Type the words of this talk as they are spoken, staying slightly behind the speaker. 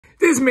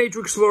This is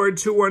Matrix Lord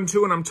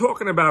 212, and I'm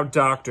talking about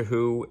Doctor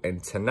Who,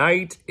 and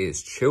tonight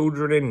is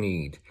Children in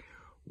Need.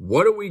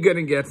 What are we going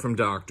to get from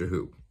Doctor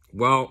Who?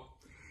 Well,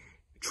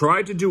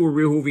 tried to do a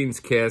Real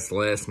Whovians cast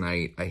last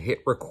night. I hit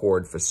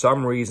record. For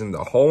some reason,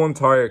 the whole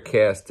entire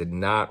cast did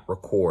not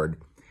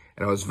record,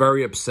 and I was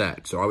very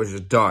upset, so I was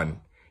just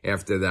done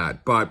after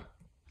that. But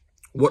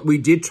what we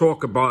did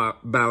talk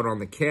about on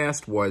the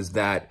cast was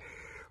that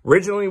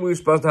originally we were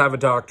supposed to have a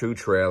Doctor Who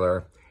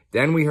trailer.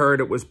 Then we heard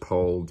it was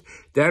pulled.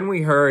 Then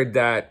we heard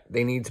that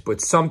they need to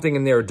put something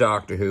in their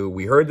Doctor Who.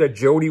 We heard that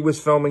Jodie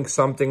was filming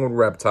something with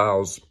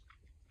reptiles.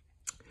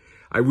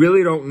 I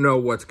really don't know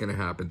what's going to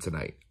happen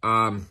tonight.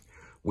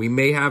 We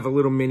may have a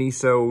little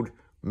mini-sode,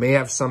 may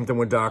have something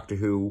with Doctor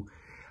Who.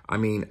 I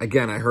mean,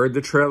 again, I heard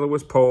the trailer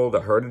was pulled.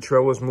 I heard the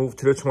trailer was moved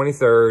to the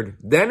 23rd.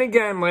 Then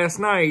again, last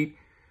night,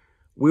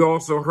 we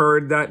also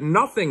heard that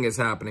nothing is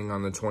happening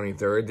on the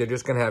 23rd. They're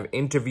just going to have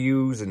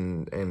interviews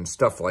and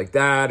stuff like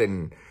that,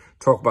 and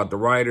talk about the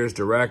writers,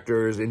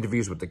 directors,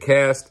 interviews with the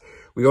cast.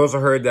 We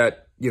also heard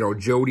that,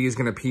 Jodie is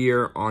going to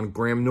appear on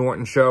Graham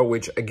Norton show,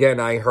 which,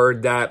 again, I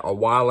heard that a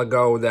while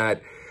ago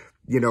that,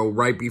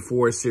 right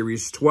before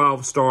Series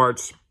 12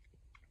 starts,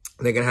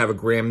 they're going to have a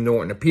Graham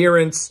Norton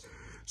appearance.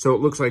 So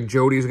it looks like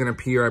Jodie is going to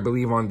appear, I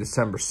believe, on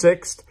December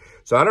 6th.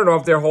 So I don't know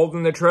if they're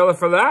holding the trailer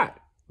for that.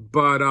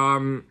 But,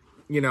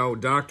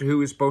 Doctor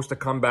Who is supposed to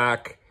come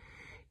back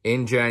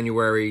in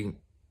January.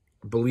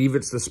 I believe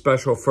it's the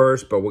special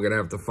first, but we're going to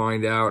have to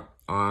find out.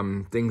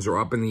 Things are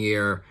up in the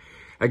air.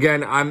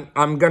 Again,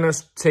 I'm going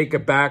to take a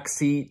back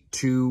seat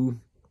to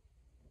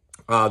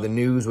the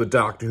news with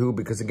Doctor Who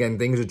because, again,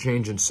 things are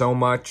changing so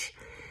much.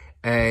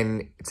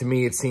 And to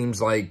me, it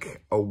seems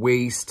like a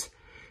waste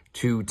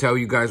to tell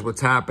you guys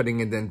what's happening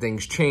and then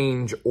things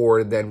change,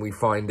 or then we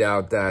find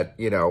out that,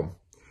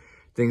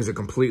 things are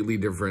completely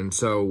different.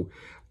 So,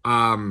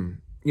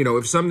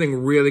 if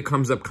something really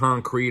comes up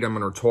concrete, I'm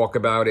going to talk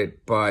about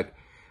it, but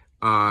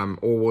or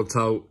we'll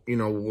tell,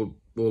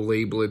 we'll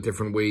label it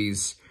different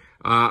ways.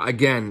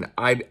 Again,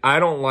 I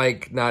don't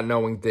like not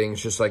knowing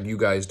things, just like you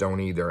guys don't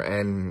either.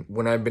 And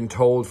when I've been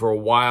told for a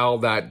while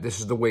that this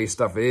is the way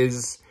stuff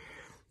is,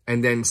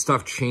 and then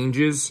stuff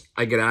changes,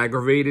 I get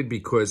aggravated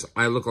because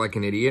I look like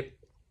an idiot.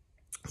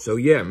 So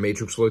yeah,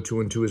 Matrix Lord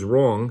 212 is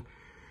wrong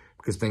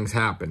because things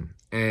happen.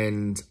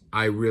 And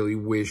I really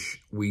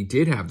wish we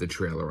did have the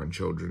trailer on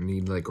Children in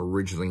Need like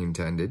originally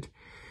intended.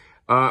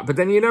 But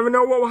then you never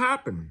know what will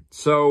happen.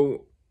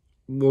 So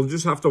we'll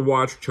just have to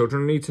watch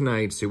Children in Need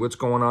tonight, see what's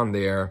going on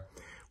there.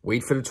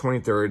 Wait for the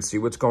 23rd, see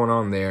what's going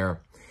on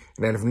there.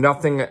 And then if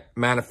nothing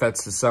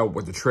manifests itself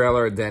with the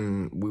trailer,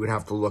 then we would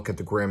have to look at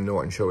the Graham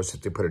Norton show if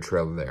they put a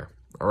trailer there.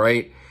 All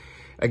right?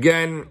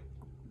 Again,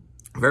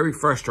 very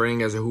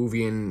frustrating as a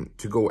Whovian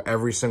to go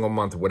every single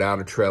month without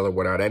a trailer,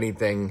 without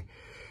anything.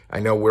 I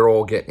know we're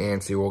all getting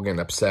antsy, we're all getting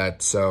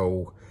upset.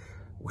 So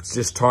it's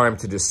just time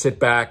to just sit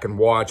back and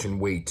watch and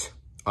wait.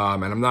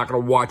 And I'm not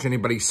going to watch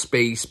anybody's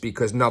space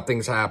because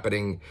nothing's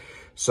happening.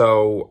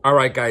 So, all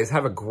right, guys,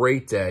 have a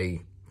great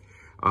day.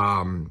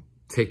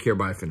 Take care.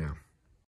 Bye for now.